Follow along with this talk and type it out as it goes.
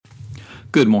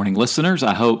Good morning, listeners.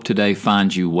 I hope today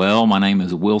finds you well. My name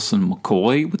is Wilson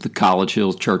McCoy with the College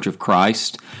Hills Church of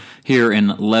Christ here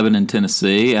in Lebanon,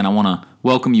 Tennessee, and I want to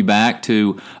welcome you back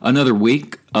to another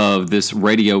week of this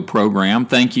radio program.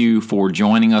 Thank you for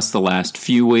joining us the last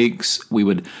few weeks. We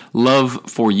would love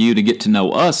for you to get to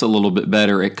know us a little bit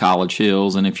better at College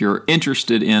Hills, and if you're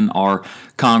interested in our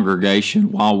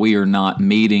congregation, while we are not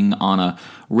meeting on a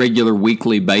regular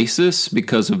weekly basis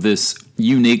because of this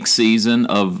unique season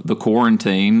of the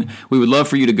quarantine, we would love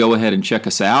for you to go ahead and check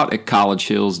us out at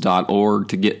collegehills.org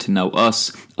to get to know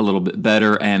us a little bit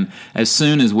better. And as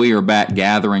soon as we are back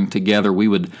gathering together, we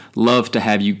would love to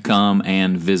have you come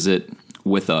and visit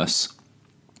with us.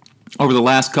 Over the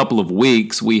last couple of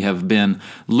weeks, we have been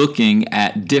looking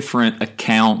at different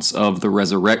accounts of the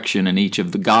resurrection in each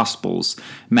of the Gospels.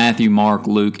 Matthew, Mark,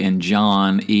 Luke, and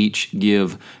John each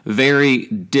give very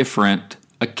different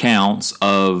accounts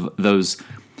of those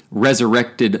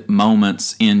resurrected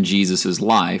moments in Jesus'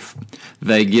 life.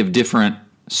 They give different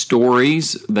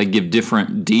stories, they give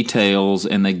different details,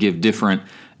 and they give different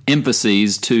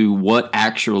emphases to what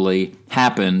actually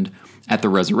happened at the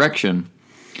resurrection.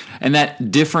 And that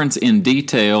difference in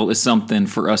detail is something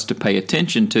for us to pay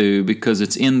attention to because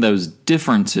it's in those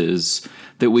differences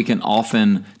that we can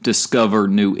often discover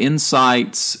new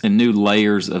insights and new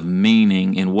layers of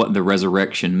meaning in what the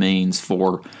resurrection means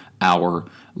for our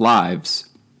lives.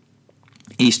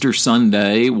 Easter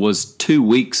Sunday was 2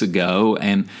 weeks ago,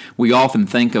 and we often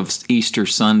think of Easter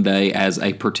Sunday as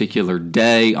a particular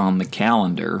day on the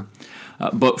calendar.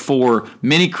 But for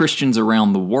many Christians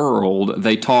around the world,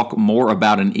 they talk more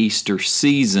about an Easter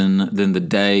season than the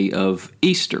day of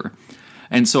Easter.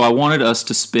 And so I wanted us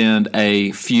to spend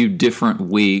a few different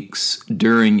weeks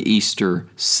during Easter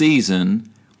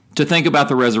season to think about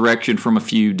the resurrection from a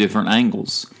few different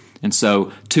angles. And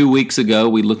so 2 weeks ago,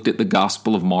 we looked at the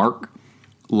Gospel of Mark.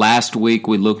 Last week,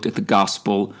 we looked at the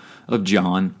Gospel of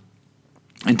John.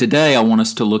 And today, I want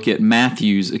us to look at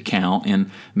Matthew's account in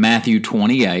Matthew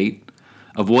 28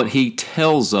 of what he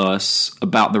tells us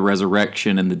about the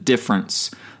resurrection and the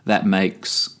difference that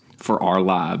makes for our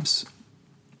lives.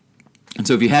 And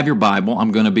so if you have your Bible,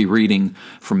 I'm going to be reading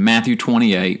from Matthew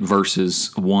 28,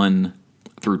 verses 1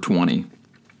 through 20.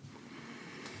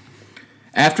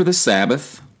 After the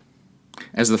Sabbath,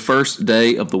 as the first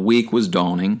day of the week was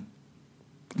dawning,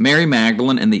 Mary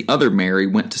Magdalene and the other Mary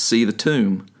went to see the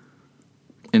tomb.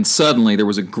 And suddenly there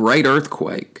was a great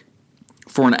earthquake,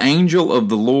 for an angel of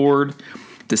the Lord,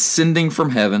 descending from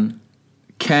heaven,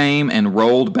 came and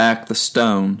rolled back the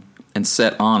stone and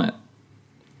sat on it.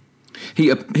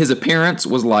 His appearance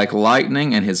was like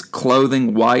lightning, and his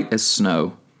clothing white as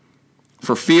snow.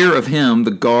 For fear of him,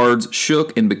 the guards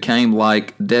shook and became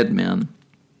like dead men.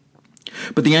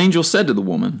 But the angel said to the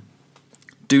woman,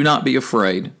 "Do not be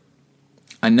afraid.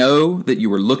 I know that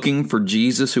you are looking for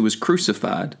Jesus who was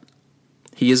crucified.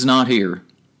 He is not here,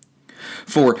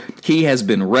 for he has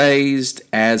been raised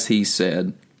as he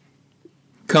said.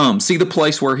 Come, see the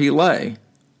place where he lay.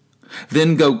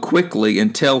 Then go quickly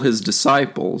and tell his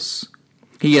disciples,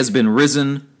 he has been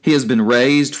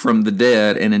raised from the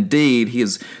dead, and indeed he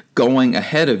is going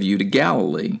ahead of you to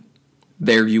Galilee.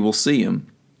 There you will see him.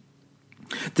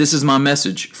 This is my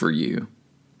message for you."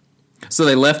 So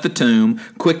they left the tomb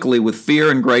quickly with fear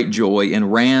and great joy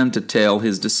and ran to tell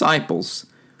his disciples.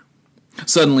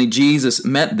 Suddenly Jesus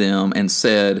met them and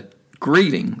said,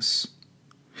 "Greetings."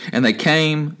 And they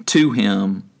came to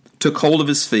him, took hold of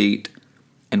his feet,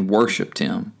 and worshipped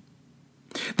him.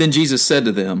 Then Jesus said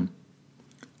to them,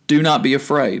 "Do not be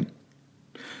afraid.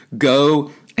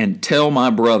 Go and tell my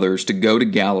brothers to go to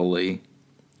Galilee.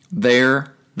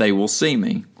 There they will see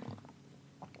me."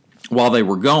 While they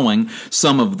were going,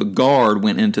 some of the guard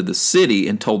went into the city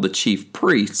and told the chief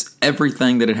priests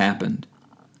everything that had happened.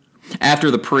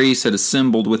 After the priests had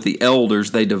assembled with the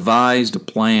elders, they devised a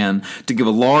plan to give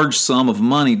a large sum of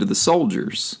money to the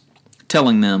soldiers,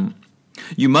 telling them,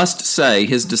 "You must say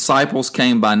his disciples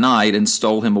came by night and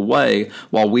stole him away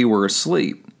while we were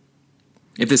asleep.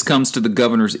 If this comes to the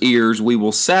governor's ears, we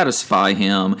will satisfy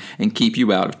him and keep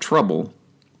you out of trouble."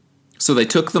 So they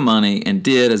took the money and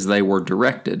did as they were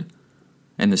directed.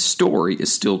 And the story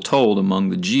is still told among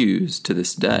the Jews to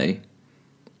this day.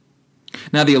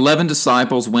 Now the 11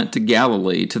 disciples went to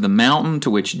Galilee, to the mountain to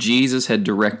which Jesus had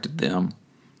directed them.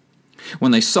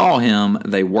 When they saw him,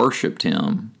 they worshipped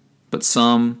him, but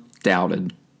some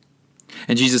doubted.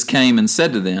 And Jesus came and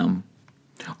said to them,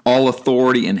 "All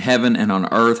authority in heaven and on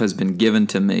earth has been given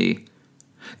to me.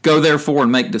 Go therefore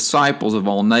and make disciples of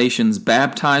all nations,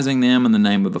 baptizing them in the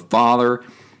name of the Father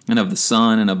and of the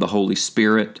Son and of the Holy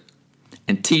Spirit,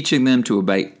 and teaching them to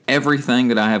obey everything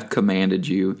that I have commanded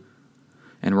you.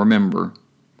 And remember,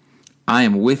 I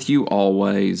am with you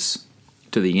always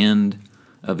to the end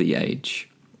of the age.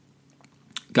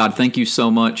 God, thank you so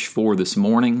much for this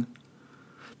morning.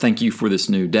 Thank you for this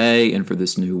new day and for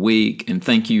this new week. And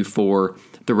thank you for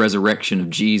the resurrection of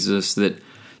Jesus that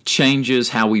changes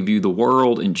how we view the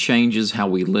world and changes how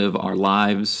we live our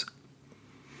lives.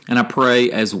 And I pray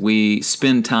as we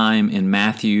spend time in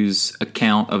Matthew's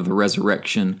account of the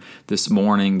resurrection this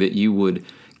morning that you would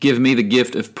give me the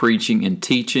gift of preaching and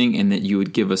teaching, and that you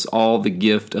would give us all the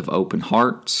gift of open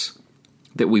hearts,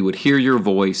 that we would hear your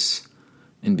voice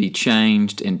and be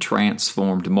changed and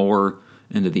transformed more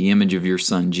into the image of your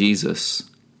Son, Jesus.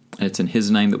 And it's in his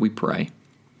name that we pray.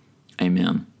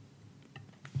 Amen.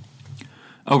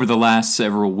 Over the last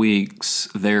several weeks,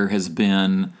 there has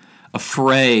been a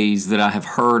phrase that I have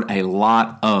heard a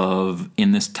lot of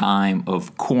in this time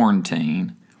of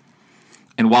quarantine.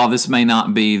 And while this may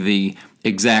not be the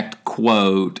exact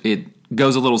quote, it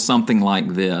goes a little something like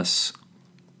this.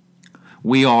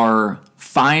 We are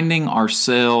finding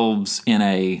ourselves in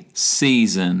a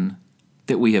season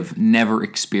that we have never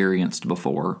experienced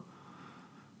before.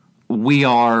 We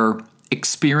are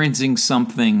experiencing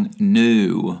something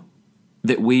new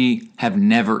that we have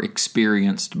never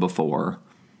experienced before.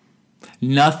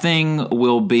 Nothing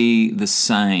will be the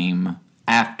same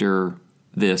after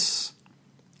this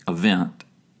event.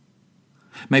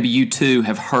 Maybe you too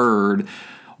have heard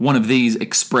one of these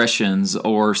expressions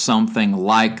or something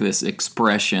like this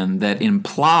expression that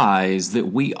implies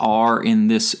that we are in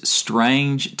this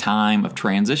strange time of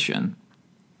transition.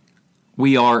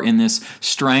 We are in this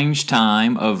strange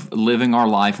time of living our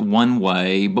life one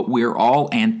way, but we're all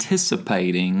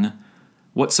anticipating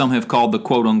what some have called the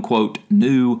quote-unquote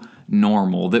new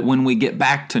normal, that when we get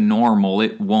back to normal,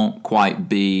 it won't quite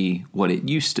be what it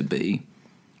used to be.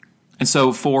 And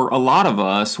so for a lot of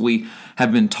us, we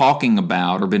have been talking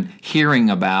about or been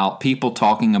hearing about people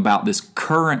talking about this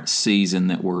current season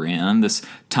that we're in, this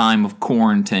time of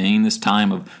quarantine, this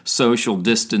time of social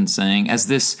distancing, as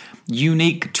this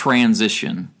unique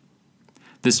transition.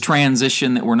 This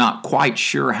transition that we're not quite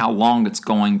sure how long it's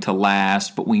going to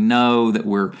last, but we know that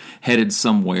we're headed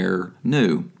somewhere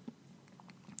new.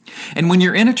 And when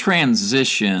you're in a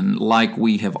transition like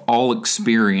we have all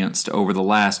experienced over the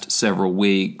last several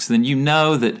weeks, then you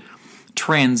know that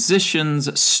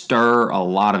transitions stir a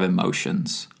lot of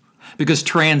emotions. Because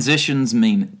transitions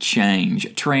mean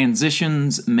change.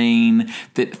 Transitions mean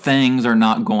that things are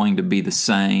not going to be the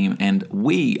same, and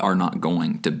we are not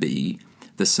going to be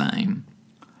the same.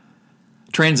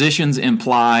 Transitions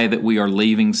imply that we are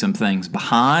leaving some things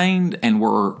behind and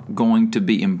we're going to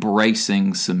be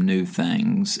embracing some new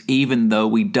things, even though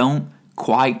we don't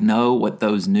quite know what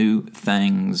those new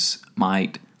things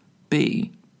might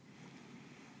be.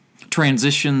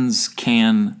 Transitions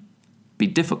can be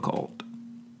difficult,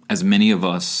 as many of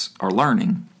us are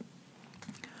learning.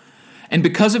 And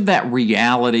because of that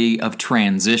reality of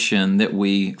transition that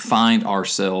we find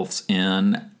ourselves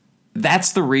in,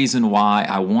 that's the reason why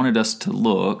I wanted us to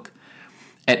look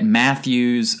at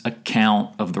Matthew's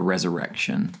account of the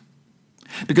resurrection.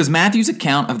 Because Matthew's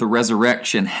account of the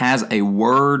resurrection has a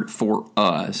word for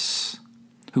us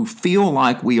who feel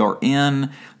like we are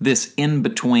in this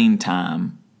in-between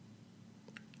time,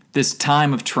 this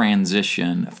time of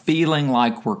transition, feeling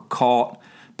like we're caught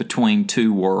between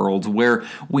two worlds, where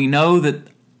we know that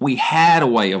we had a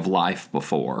way of life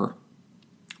before,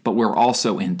 but we're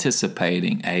also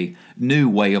anticipating a new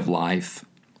way of life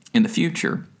in the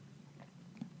future.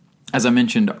 As I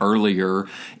mentioned earlier,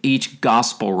 each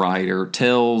gospel writer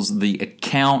tells the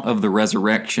account of the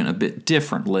resurrection a bit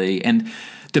differently, and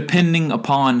depending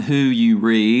upon who you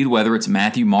read, whether it's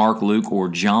Matthew, Mark, Luke, or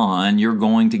John, you're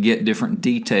going to get different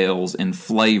details and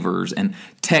flavors and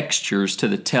textures to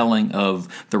the telling of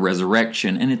the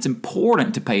resurrection. And it's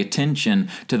important to pay attention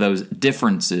to those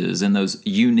differences and those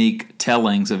unique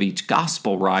tellings of each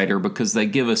gospel writer because they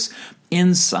give us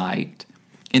insight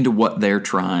into what they're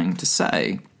trying to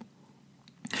say.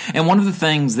 And one of the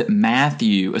things that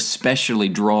Matthew especially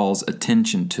draws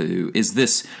attention to is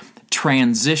this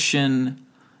transition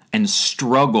and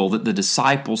struggle that the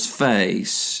disciples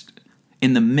faced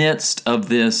in the midst of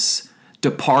this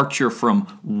departure from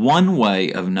one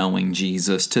way of knowing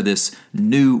Jesus to this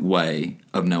new way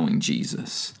of knowing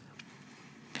Jesus.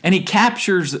 And he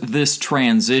captures this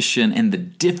transition and the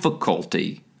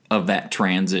difficulty of that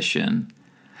transition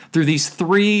through these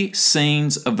three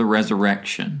scenes of the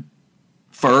resurrection.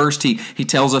 First, he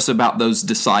tells us about those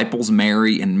disciples,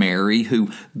 Mary and Mary, who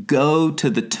go to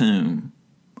the tomb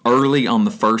early on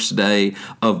the first day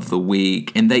of the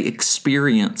week, and they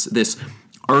experience this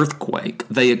earthquake.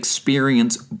 They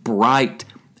experience bright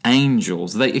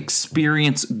angels. They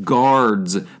experience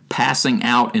guards passing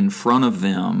out in front of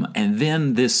them. And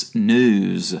then this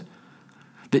news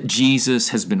that Jesus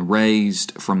has been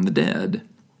raised from the dead.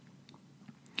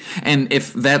 And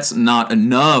if that's not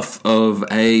enough of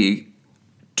a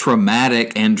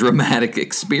traumatic and dramatic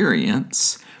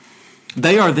experience,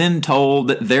 they are then told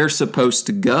that they're supposed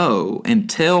to go and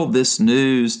tell this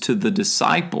news to the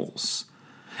disciples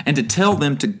and to tell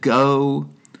them to go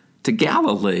to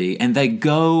Galilee. And they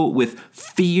go with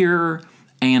fear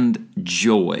and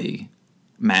joy,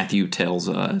 Matthew tells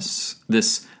us.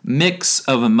 This mix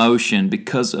of emotion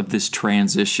because of this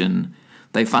transition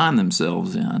they find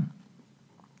themselves in.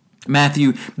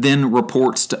 Matthew then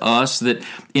reports to us that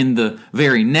in the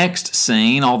very next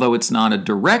scene, although it's not a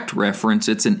direct reference,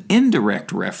 it's an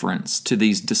indirect reference to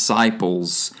these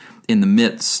disciples in the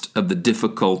midst of the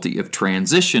difficulty of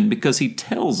transition, because he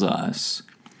tells us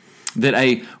that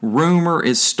a rumor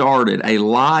is started, a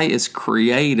lie is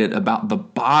created about the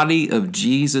body of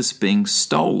Jesus being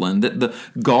stolen, that the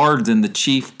guards and the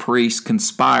chief priests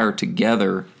conspire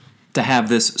together to have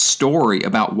this story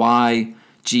about why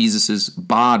Jesus'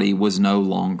 body was no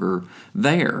longer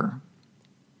there.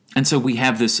 And so we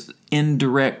have this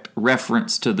indirect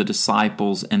reference to the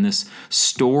disciples and this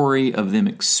story of them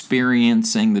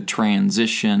experiencing the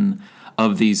transition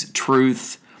of these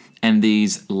truth and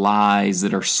these lies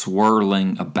that are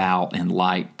swirling about in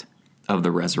light of the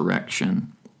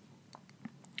resurrection.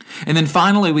 And then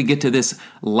finally we get to this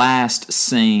last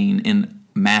scene in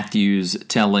Matthew's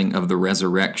telling of the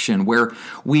resurrection, where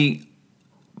we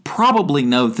probably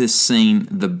know this scene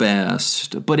the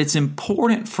best, but it's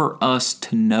important for us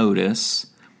to notice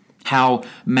how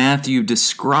Matthew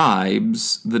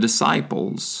describes the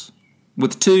disciples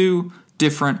with two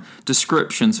different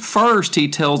descriptions. First, he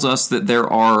tells us that there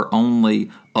are only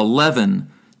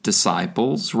 11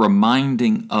 disciples,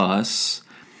 reminding us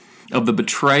of the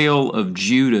betrayal of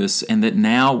Judas, and that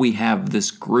now we have this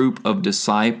group of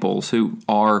disciples who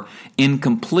are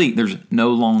incomplete. There's no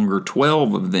longer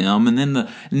 12 of them. And then the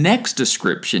next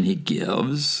description he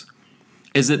gives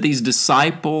is that these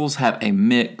disciples have a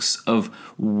mix of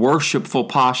worshipful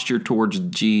posture towards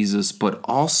Jesus, but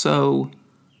also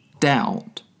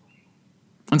doubt.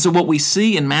 And so what we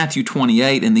see in Matthew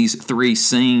 28 in these three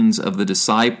scenes of the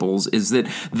disciples is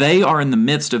that they are in the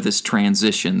midst of this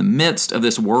transition, the midst of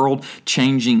this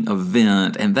world-changing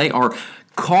event, and they are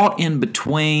caught in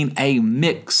between a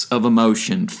mix of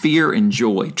emotion, fear and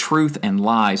joy, truth and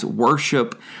lies,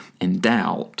 worship and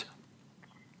doubt.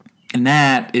 And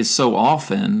that is so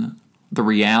often the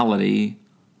reality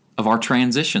of our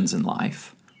transitions in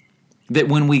life, that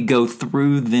when we go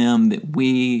through them, that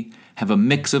we have a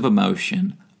mix of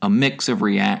emotion, a mix of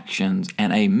reactions,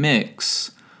 and a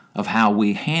mix of how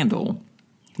we handle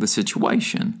the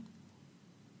situation.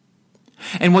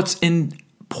 And what's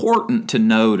important to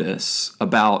notice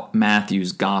about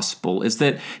Matthew's gospel is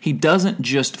that he doesn't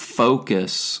just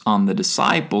focus on the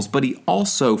disciples, but he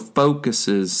also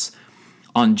focuses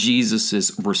on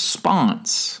Jesus'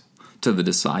 response to the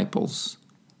disciples.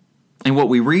 And what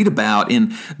we read about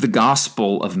in the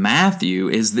Gospel of Matthew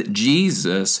is that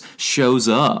Jesus shows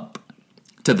up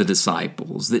to the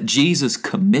disciples, that Jesus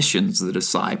commissions the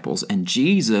disciples, and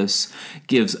Jesus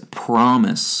gives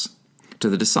promise to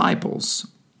the disciples.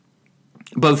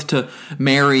 Both to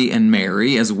Mary and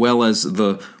Mary, as well as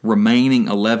the remaining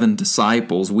 11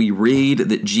 disciples, we read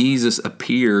that Jesus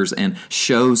appears and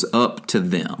shows up to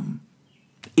them.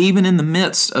 Even in the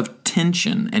midst of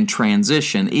tension and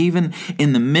transition, even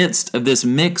in the midst of this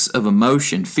mix of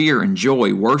emotion, fear and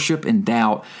joy, worship and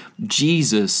doubt,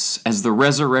 Jesus, as the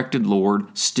resurrected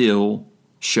Lord, still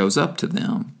shows up to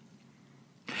them.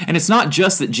 And it's not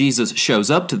just that Jesus shows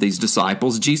up to these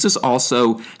disciples, Jesus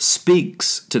also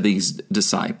speaks to these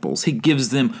disciples. He gives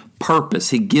them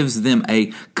purpose. He gives them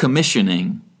a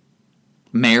commissioning.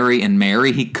 Mary and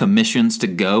Mary, he commissions to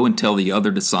go and tell the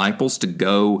other disciples to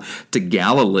go to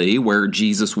Galilee, where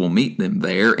Jesus will meet them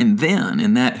there. And then,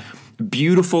 in that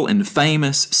beautiful and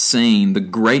famous scene, the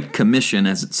Great Commission,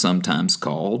 as it's sometimes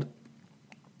called,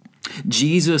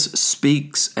 Jesus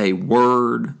speaks a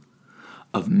word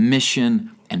of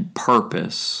mission and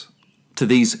purpose to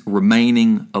these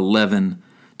remaining 11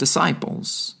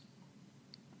 disciples.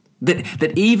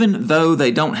 That even though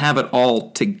they don't have it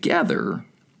all together,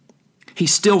 he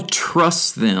still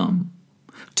trusts them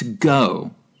to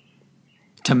go,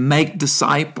 to make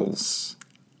disciples,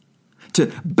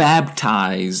 to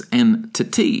baptize and to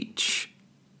teach.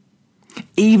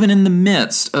 Even in the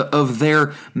midst of their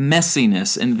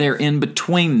messiness and their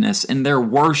in-betweenness and their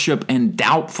worship and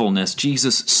doubtfulness,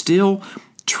 Jesus still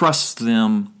trusts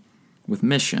them with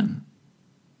mission.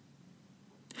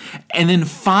 And then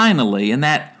finally, in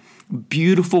that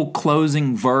beautiful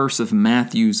closing verse of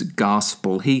Matthew's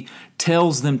gospel, he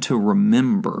tells them to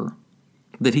remember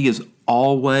that he is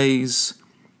always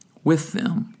with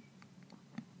them.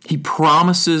 He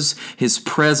promises his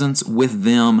presence with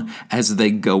them as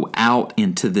they go out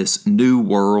into this new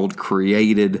world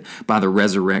created by the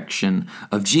resurrection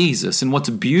of Jesus. And what's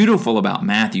beautiful about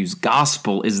Matthew's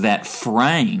gospel is that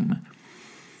frame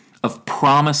of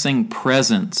promising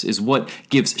presence is what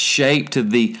gives shape to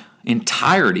the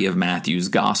entirety of Matthew's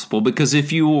gospel, because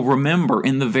if you will remember,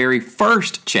 in the very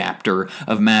first chapter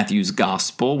of Matthew's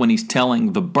gospel, when he's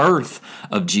telling the birth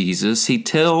of Jesus, he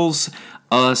tells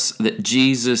us that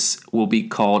Jesus will be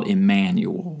called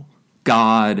Emmanuel,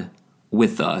 God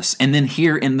with us. And then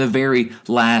here in the very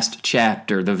last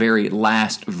chapter, the very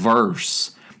last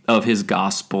verse of his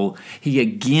gospel, he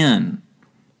again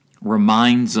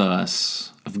reminds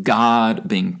us of God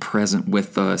being present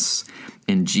with us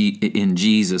in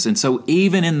Jesus. And so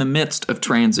even in the midst of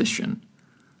transition,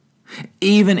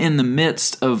 even in the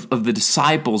midst of the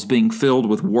disciples being filled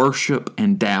with worship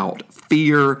and doubt,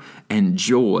 fear and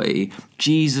joy,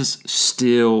 Jesus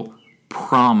still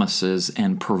promises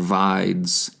and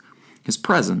provides his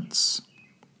presence.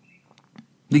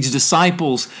 These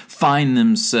disciples find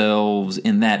themselves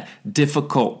in that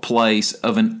difficult place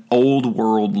of an old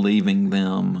world leaving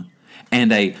them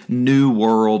and a new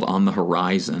world on the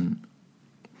horizon.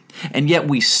 And yet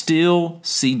we still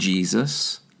see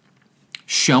Jesus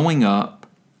showing up,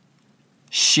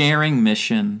 sharing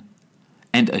mission,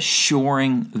 and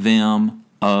assuring them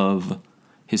of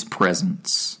his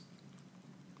presence.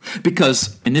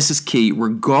 Because, and this is key,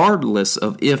 regardless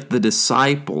of if the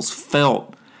disciples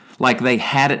felt like they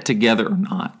had it together or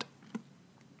not,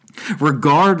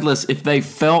 regardless if they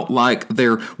felt like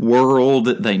their world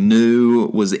that they knew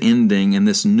was ending and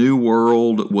this new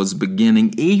world was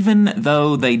beginning, even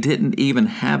though they didn't even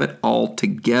have it all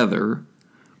together,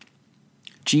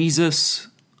 Jesus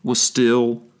was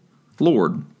still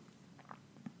Lord.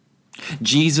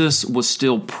 Jesus was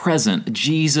still present.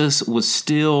 Jesus was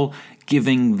still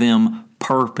giving them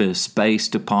purpose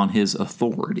based upon his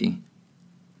authority.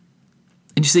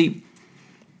 And you see,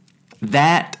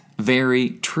 that very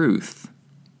truth,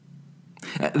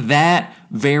 that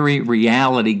very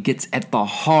reality gets at the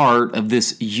heart of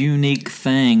this unique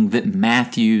thing that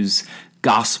Matthew's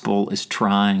gospel is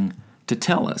trying to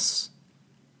tell us.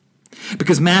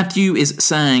 Because Matthew is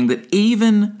saying that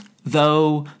even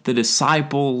though the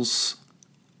disciples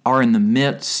are in the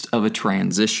midst of a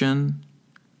transition,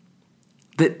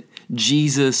 that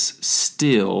Jesus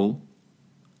still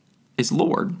is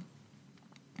Lord.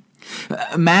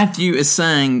 Matthew is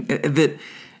saying that,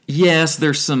 yes,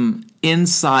 there's some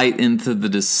insight into the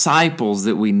disciples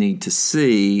that we need to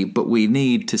see, but we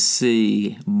need to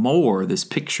see more this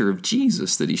picture of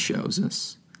Jesus that he shows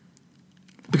us.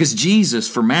 Because Jesus,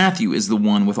 for Matthew, is the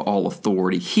one with all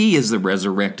authority. He is the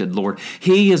resurrected Lord.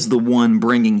 He is the one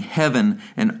bringing heaven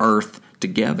and earth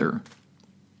together.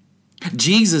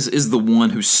 Jesus is the one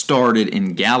who started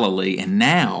in Galilee and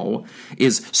now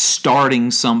is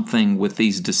starting something with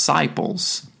these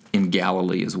disciples in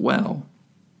Galilee as well.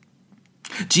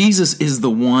 Jesus is the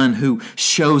one who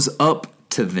shows up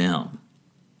to them,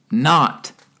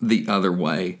 not the other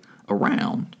way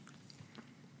around.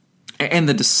 And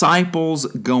the disciples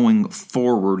going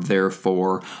forward,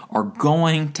 therefore, are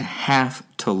going to have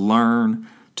to learn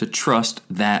to trust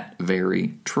that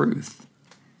very truth,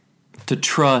 to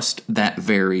trust that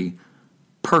very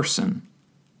person.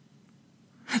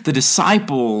 The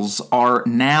disciples are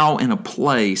now in a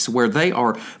place where they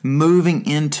are moving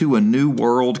into a new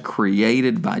world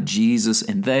created by Jesus,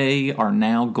 and they are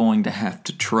now going to have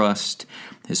to trust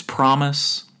his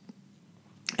promise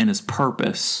and his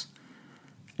purpose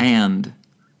and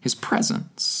his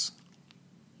presence.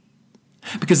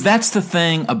 Because that's the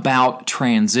thing about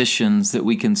transitions that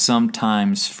we can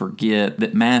sometimes forget,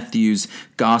 that Matthew's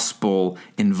gospel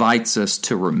invites us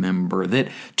to remember, that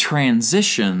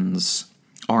transitions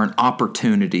are an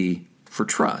opportunity for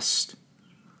trust.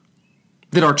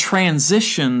 That our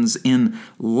transitions in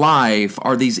life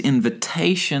are these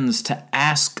invitations to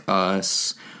ask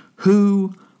us,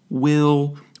 who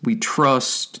will we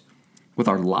trust with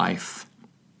our life?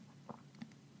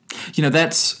 You know,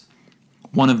 that's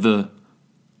one of the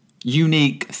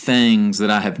unique things that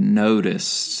I have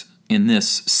noticed in this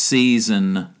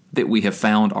season that we have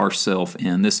found ourselves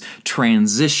in, this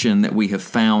transition that we have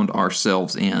found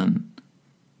ourselves in.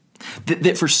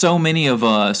 That for so many of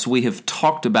us, we have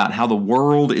talked about how the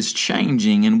world is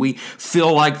changing and we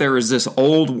feel like there is this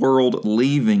old world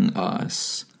leaving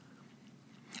us.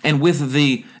 And with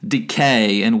the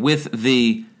decay and with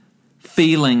the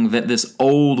feeling that this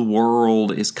old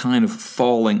world is kind of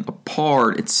falling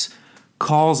apart, it's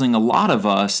causing a lot of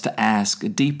us to ask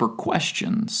deeper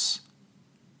questions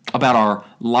about our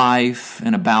life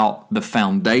and about the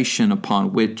foundation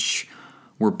upon which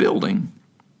we're building.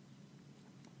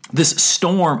 This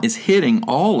storm is hitting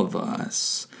all of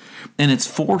us, and it's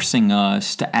forcing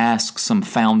us to ask some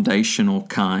foundational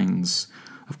kinds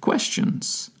of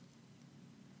questions.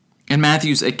 And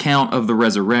Matthew's account of the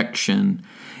resurrection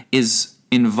is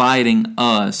inviting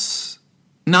us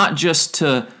not just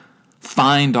to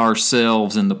find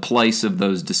ourselves in the place of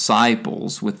those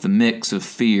disciples with the mix of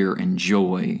fear and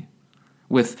joy,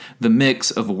 with the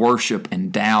mix of worship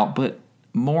and doubt, but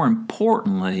more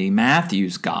importantly,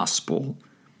 Matthew's gospel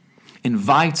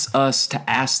invites us to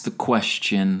ask the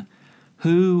question,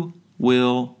 who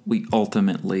will we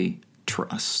ultimately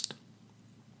trust?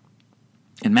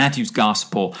 And Matthew's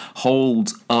gospel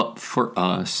holds up for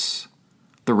us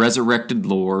the resurrected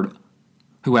Lord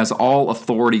who has all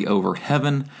authority over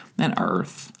heaven and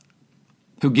earth,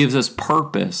 who gives us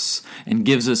purpose and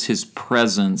gives us his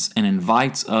presence and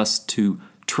invites us to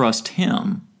trust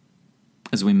him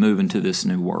as we move into this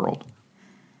new world.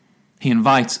 He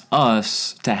invites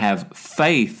us to have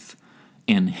faith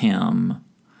in him,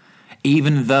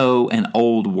 even though an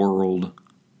old world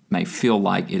may feel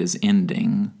like it is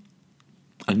ending.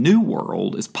 A new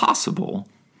world is possible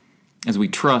as we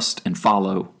trust and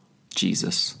follow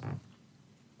Jesus.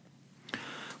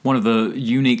 One of the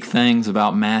unique things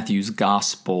about Matthew's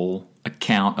gospel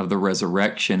account of the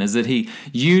resurrection is that he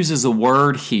uses a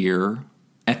word here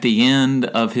at the end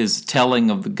of his telling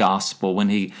of the gospel when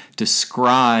he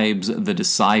describes the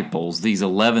disciples, these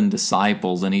 11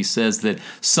 disciples, and he says that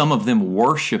some of them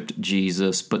worshiped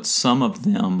Jesus, but some of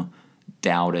them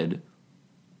doubted.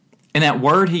 And that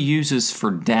word he uses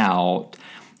for doubt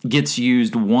gets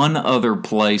used one other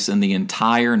place in the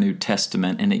entire New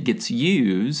Testament, and it gets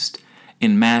used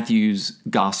in Matthew's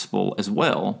gospel as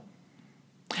well.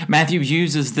 Matthew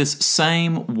uses this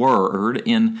same word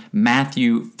in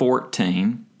Matthew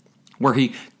 14, where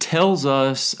he tells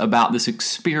us about this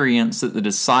experience that the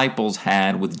disciples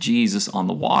had with Jesus on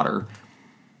the water.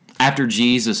 After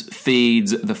Jesus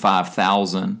feeds the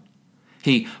 5,000,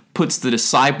 he puts the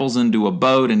disciples into a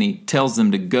boat and he tells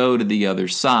them to go to the other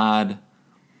side.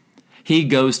 He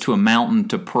goes to a mountain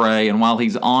to pray, and while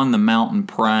he's on the mountain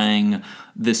praying,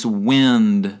 this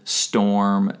wind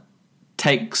storm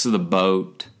takes the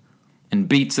boat and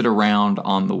beats it around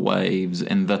on the waves,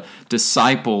 and the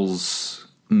disciples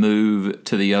move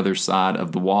to the other side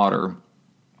of the water.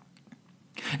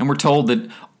 And we're told that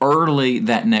early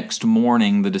that next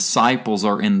morning, the disciples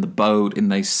are in the boat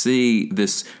and they see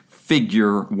this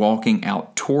figure walking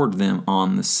out toward them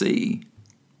on the sea.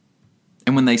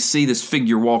 And when they see this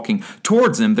figure walking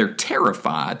towards them, they're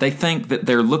terrified. They think that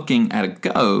they're looking at a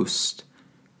ghost.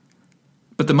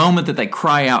 But the moment that they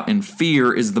cry out in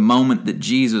fear is the moment that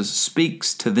Jesus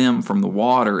speaks to them from the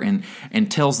water and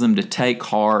tells them to take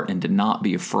heart and to not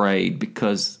be afraid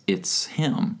because it's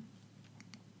him.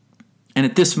 And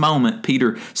at this moment,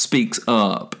 Peter speaks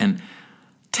up and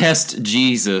tests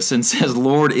Jesus and says,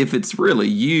 "Lord, if it's really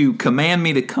you, command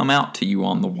me to come out to you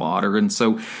on the water." And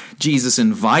so Jesus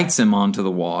invites him onto the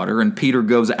water, and Peter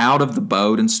goes out of the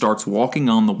boat and starts walking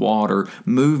on the water,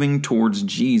 moving towards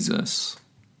Jesus.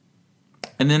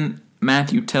 And then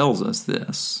Matthew tells us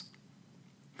this.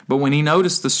 But when he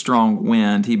noticed the strong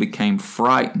wind, he became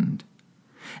frightened.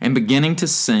 And beginning to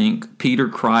sink, Peter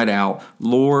cried out,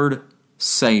 "Lord,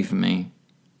 save me."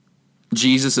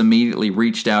 Jesus immediately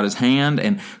reached out his hand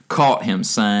and caught him,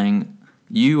 saying,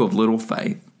 "You of little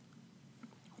faith,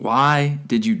 why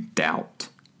did you doubt?"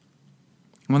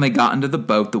 When they got into the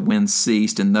boat, the wind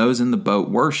ceased, and those in the boat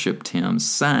worshipped him,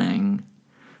 saying,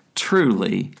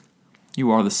 "Truly, you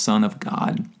are the Son of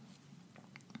God."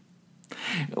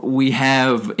 We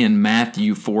have in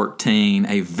Matthew 14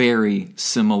 a very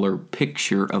similar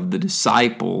picture of the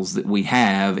disciples that we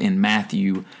have in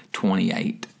Matthew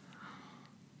 28.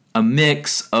 A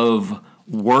mix of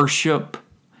worship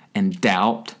and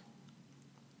doubt,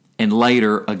 and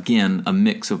later, again, a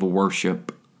mix of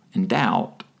worship and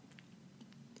doubt.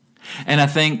 And I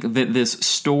think that this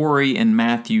story in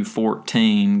Matthew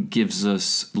 14 gives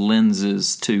us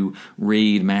lenses to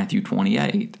read Matthew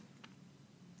 28.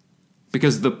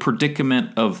 Because the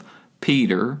predicament of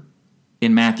Peter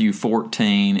in Matthew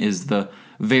 14 is the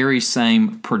very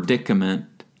same predicament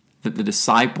that the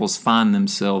disciples find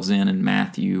themselves in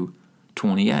Matthew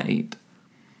 28.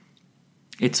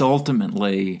 It's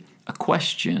ultimately a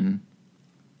question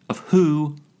of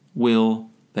who will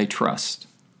they trust?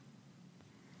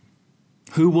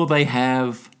 Who will they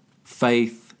have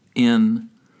faith in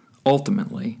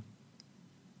ultimately?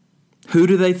 Who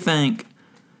do they think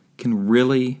can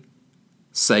really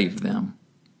save them?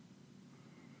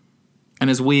 And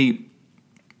as we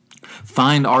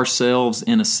find ourselves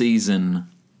in a season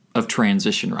of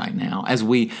transition right now, as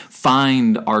we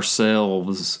find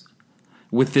ourselves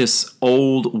with this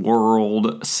old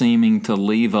world seeming to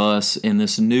leave us in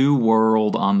this new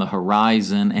world on the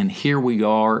horizon, and here we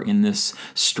are in this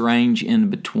strange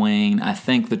in-between, I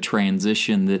think the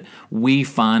transition that we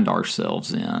find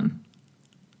ourselves in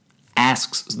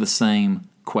asks the same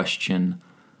question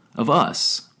of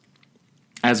us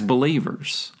as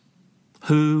believers.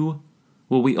 Who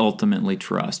will we ultimately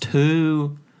trust?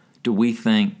 Who do we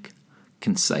think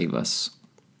can save us?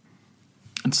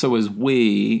 And so as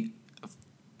we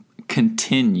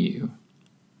continue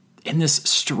in this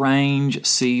strange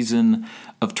season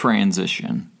of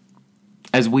transition,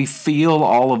 as we feel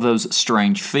all of those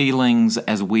strange feelings,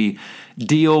 as we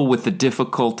deal with the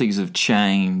difficulties of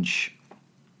change,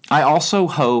 I also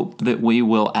hope that we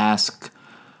will ask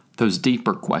those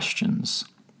deeper questions,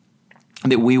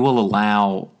 that we will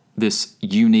allow this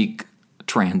unique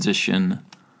transition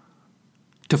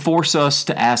to force us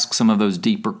to ask some of those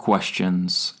deeper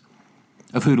questions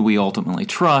of who do we ultimately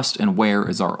trust and where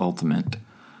is our ultimate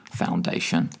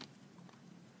foundation.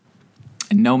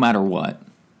 And no matter what,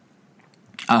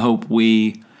 I hope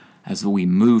we, as we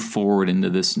move forward into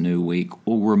this new week,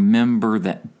 will remember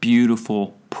that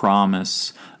beautiful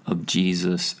promise of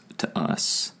Jesus to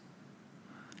us.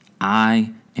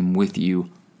 I am with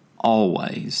you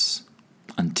always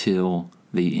until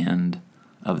the end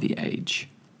of the age.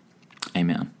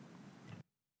 Amen.